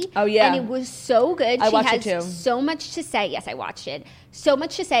Daddy. Oh, yeah. And it was so good. I watched it, too. She has so much to say. Yes, I watched it. So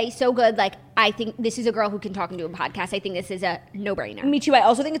much to say, so good. Like, I think this is a girl who can talk into a podcast. I think this is a no-brainer. Me, too. I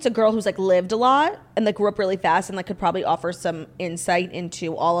also think it's a girl who's, like, lived a lot and, like, grew up really fast and, like, could probably offer some insight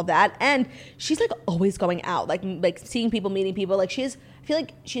into all of that. And she's, like, always going out. Like seeing people, meeting people. Like, I feel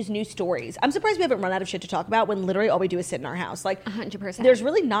like she has new stories. I'm surprised we haven't run out of shit to talk about when literally all we do is sit in our house. Like, 100%. There's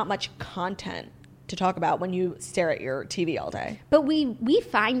really not much content to talk about when you stare at your TV all day. But we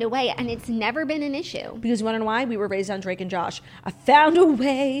find a way, and it's never been an issue. Because you want to know why? We were raised on Drake and Josh. I found a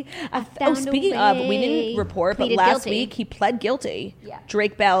way. Speaking of, we didn't report, but last week he pled guilty. Yeah.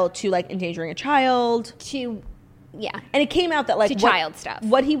 Drake Bell to like endangering a child. Yeah. And it came out that like child stuff.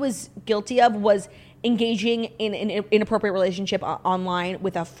 What he was guilty of was engaging in an inappropriate relationship online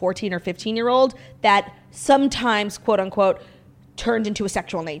with a 14 or 15-year-old that sometimes, quote unquote, turned into a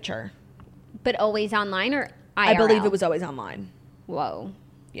sexual nature. But always online or IRL? I believe it was always online. Whoa.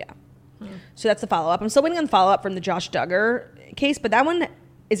 Yeah. So that's the follow-up. I'm still waiting on the follow-up from the Josh Duggar case, but that one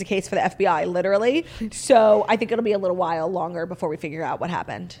is a case for the FBI, literally. So I think it'll be a little while longer before we figure out what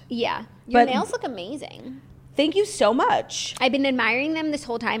happened. Yeah. Your nails look amazing. Thank you so much. I've been admiring them this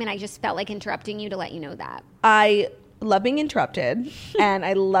whole time, and I just felt like interrupting you to let you know that. I love being interrupted, and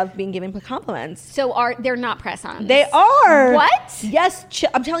I love being given compliments. So they're not press-ons? They are. What? Yes.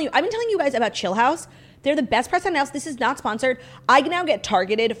 I'm telling you. I've been telling you guys about Chill House. They're the best press-on nails. This is not sponsored. I now get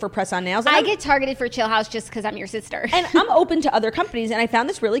targeted for press-on nails. I get targeted for Chill House just because I'm your sister. And I'm open to other companies, and I found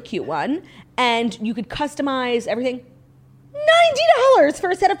this really cute one, and you could customize everything. $90 for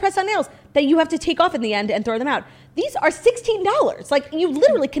a set of press-on nails that you have to take off in the end and throw them out. These are $16. Like, you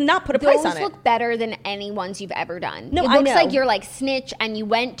literally cannot put a price on it. Those look better than any ones you've ever done. No, it looks like you're like Snitch and you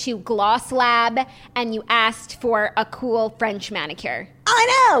went to Gloss Lab and you asked for a cool French manicure.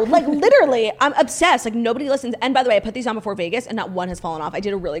 I know. Like, literally, I'm obsessed. Like, nobody listens. And by the way, I put these on before Vegas and not one has fallen off. I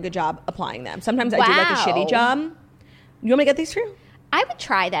did a really good job applying them. Sometimes I do like a shitty job. You want me to get these for you? I would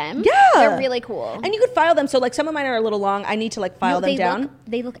try them. Yeah. They're really cool. And you could file them. So, like, some of mine are a little long. I need to, like, file them down.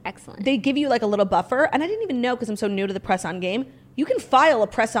 They look excellent. They give you, like, a little buffer. And I didn't even know because I'm so new to the press-on game. You can file a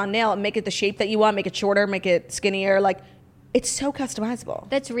press-on nail and make it the shape that you want, make it shorter, make it skinnier. Like, it's so customizable.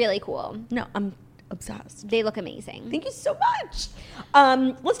 That's really cool. No, I'm obsessed. They look amazing. Thank you so much.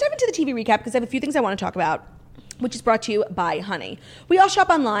 Let's dive into the TV recap because I have a few things I want to talk about, which is brought to you by Honey. We all shop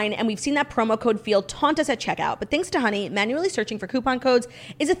online, and we've seen that promo code field taunt us at checkout. But thanks to Honey, manually searching for coupon codes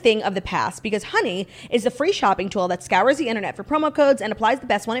is a thing of the past because Honey is the free shopping tool that scours the internet for promo codes and applies the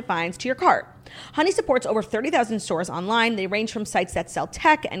best one it finds to your cart. Honey supports over 30,000 stores online. They range from sites that sell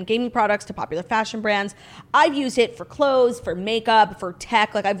tech and gaming products to popular fashion brands. I've used it for clothes, for makeup, for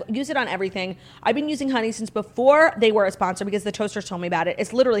tech. Like, I've used it on everything. I've been using Honey since before they were a sponsor because the toasters told me about it.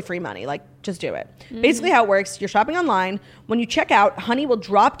 It's literally free money. Like, just do it. Mm-hmm. Basically how it works, you're shopping online. When you check out, Honey will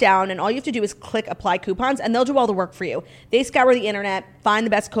drop down and all you have to do is click apply coupons and they'll do all the work for you. They scour the internet, find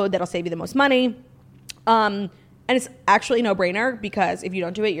the best code that'll save you the most money. And And it's actually no brainer because if you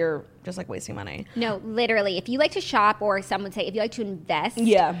don't do it, you're just like wasting money. No, literally. If you like to shop, or some would say if you like to invest,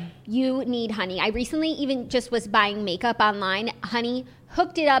 you need Honey. I recently even just was buying makeup online. Honey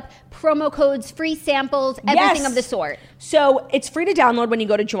hooked it up, promo codes, free samples, everything of the sort. So it's free to download when you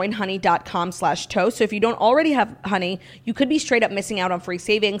go to joinhoney.com/toast. So if you don't already have Honey, you could be straight up missing out on free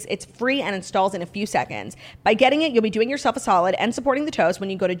savings. It's free and installs in a few seconds. By getting it, you'll be doing yourself a solid and supporting the toast when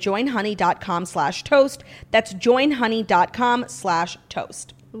you go to joinhoney.com/toast. That's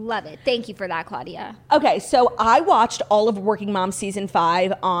joinhoney.com/toast. Love it. Thank you for that, Claudia. Okay, so I watched all of Working Mom season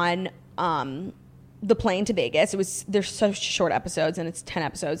 5 on the plane to Vegas. There's such short episodes, and it's 10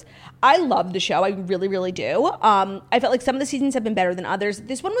 episodes. I love the show. I really, really do. I felt like some of the seasons have been better than others.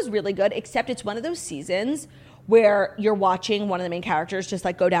 This one was really good, except it's one of those seasons where you're watching one of the main characters just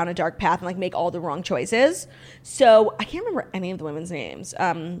like go down a dark path and like make all the wrong choices. So I can't remember any of the women's names.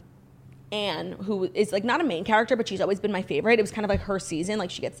 Anne, who is like not a main character, but she's always been my favorite. It was kind of like her season.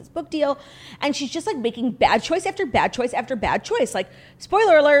 Like she gets this book deal and she's just like making bad choice after bad choice after bad choice. Like,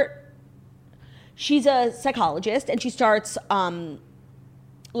 spoiler alert, she's a psychologist and she starts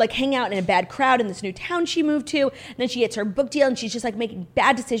like hanging out in a bad crowd in this new town she moved to. And then she gets her book deal and she's just like making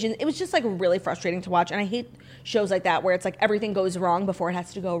bad decisions. It was just like really frustrating to watch. And I hate shows like that where it's like everything goes wrong before it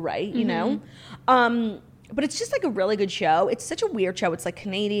has to go right, you know? But it's just like a really good show. It's such a weird show. It's like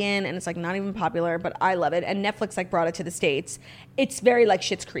Canadian and it's like not even popular, but I love it. And Netflix like brought it to the States. It's very like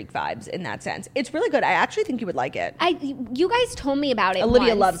Schitt's Creek vibes in that sense. It's really good. I actually think you would like it. You guys told me about it.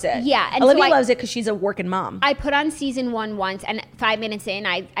 Olivia once. loves it. Yeah. And Olivia loves it because she's a working mom. I put on season 1 once and 5 minutes in,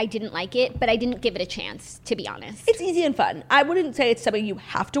 I didn't like it, but I didn't give it a chance, to be honest. It's easy and fun. I wouldn't say it's something you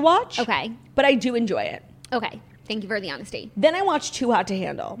have to watch. Okay. But I do enjoy it. Okay. Thank you for the honesty. Then I watched Too Hot to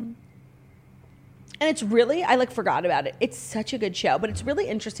Handle. And it's really, I like forgot about it. It's such a good show, but it's really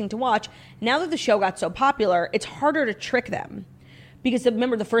interesting to watch. Now that the show got so popular, it's harder to trick them. Because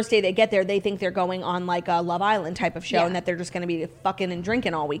remember, the first day they get there, they think they're going on like a Love Island type of show and that they're just going to be fucking and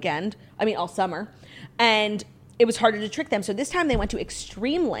drinking all weekend. I mean, all summer. And it was harder to trick them. So this time they went to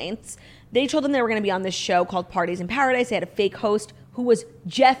extreme lengths. They told them they were going to be on this show called Parties in Paradise. They had a fake host who was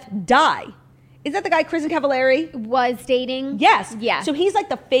Jeff Dye. Is that the guy Kristen Cavallari was dating? Yes. Yeah. So he's like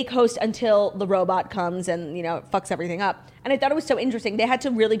the fake host until the robot comes and, you know, fucks everything up. And I thought it was so interesting. They had to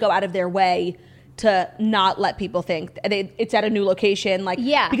really go out of their way to not let people think it's at a new location. Like,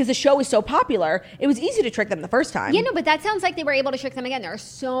 because the show is so popular, it was easy to trick them the first time. Yeah, no, but that sounds like they were able to trick them again. There are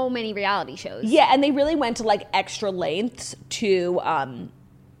so many reality shows. Yeah, and they really went to like extra lengths to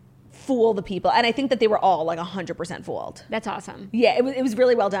fool the people, and I think that they were all like 100% fooled. That's awesome. Yeah, it was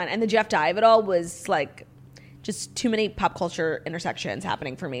really well done, and the Jeff Dye of it all was like just too many pop culture intersections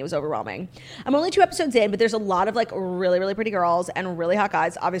happening for me. It was overwhelming. I'm only 2 episodes in, but there's a lot of like really, really pretty girls and really hot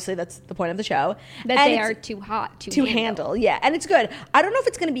guys. Obviously, that's the point of the show. That and they are too hot to handle. Yeah, and it's good. I don't know if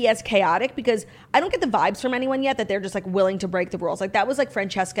it's going to be as chaotic because I don't get the vibes from anyone yet that they're just like willing to break the rules. Like that was like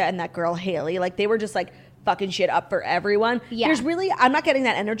Francesca and that girl Haley. Like they were just like fucking shit up for everyone. Yeah. There's really, I'm not getting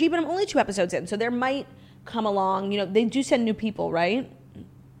that energy, but I'm only 2 episodes in, so there might come along. You know, they do send new people, right?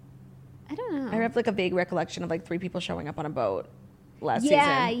 I don't know. I have like a vague recollection of like 3 people showing up on a boat last season.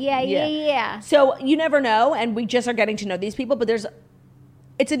 Yeah. So you never know, and we just are getting to know these people, but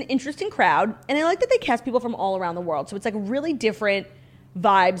it's an interesting crowd, and I like that they cast people from all around the world. So it's like really different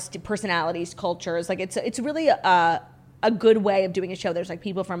vibes, personalities, cultures. Like it's really a good way of doing a show. There's like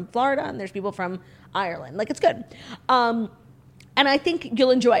people from Florida and there's people from Ireland. Like it's good. And I think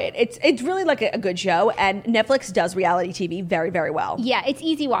you'll enjoy it. It's really like a good show, and Netflix does reality TV very, very well. Yeah, it's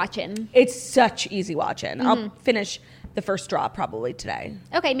easy watching. It's such easy watching. Mm-hmm. I'll finish the first drop probably today.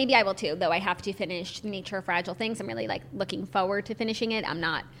 Okay, maybe I will too, though I have to finish The Nature of Fragile Things. I'm really like looking forward to finishing it. I'm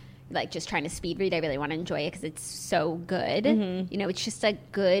not like just trying to speed read. I really want to enjoy it because it's so good. Mm-hmm. You know, it's just a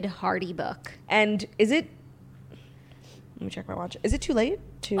good, hearty book. And is it... Let me check my watch. Is it too late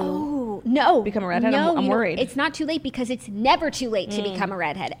to become a redhead? No, I'm worried. It's not too late because it's never too late to become a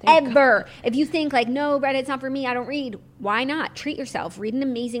redhead. Ever. If you think like, no, redhead's not for me, I don't read. Why not? Treat yourself. Read an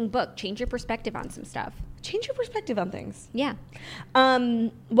amazing book. Change your perspective on some stuff. Change your perspective on things. Yeah.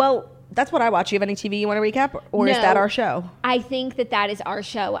 Well, that's what I watch. You have any TV you want to recap? Or is that our show? I think that is our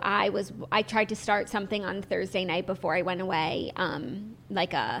show. I tried to start something on Thursday night before I went away,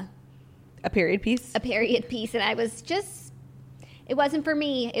 like a period piece? A period piece. And I was just... It wasn't for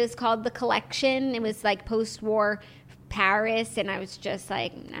me. It was called The Collection. It was like post-war Paris, and I was just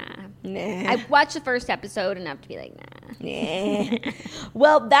like, nah. I watched the first episode enough to be like, nah.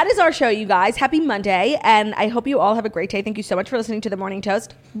 Well, that is our show, you guys. Happy Monday, and I hope you all have a great day. Thank you so much for listening to The Morning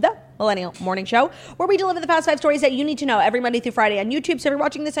Toast, the Millennial Morning Show, where we deliver the fast 5 stories that you need to know every Monday through Friday on YouTube. So if you're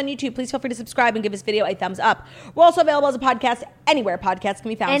watching this on YouTube, please feel free to subscribe and give this video a thumbs up. We're also available as a podcast anywhere podcasts can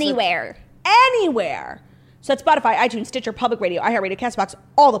be found. Anywhere. So it's Spotify, iTunes, Stitcher, Public Radio, iHeartRadio, CastBox,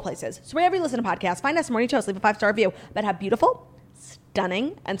 all the places. So wherever you listen to podcasts, find us Morning Toast, leave a 5-star review about how beautiful,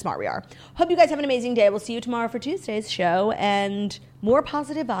 stunning, and smart we are. Hope you guys have an amazing day. We'll see you tomorrow for Tuesday's show and more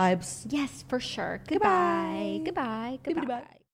positive vibes. Yes, for sure. Goodbye. Goodbye. Goodbye.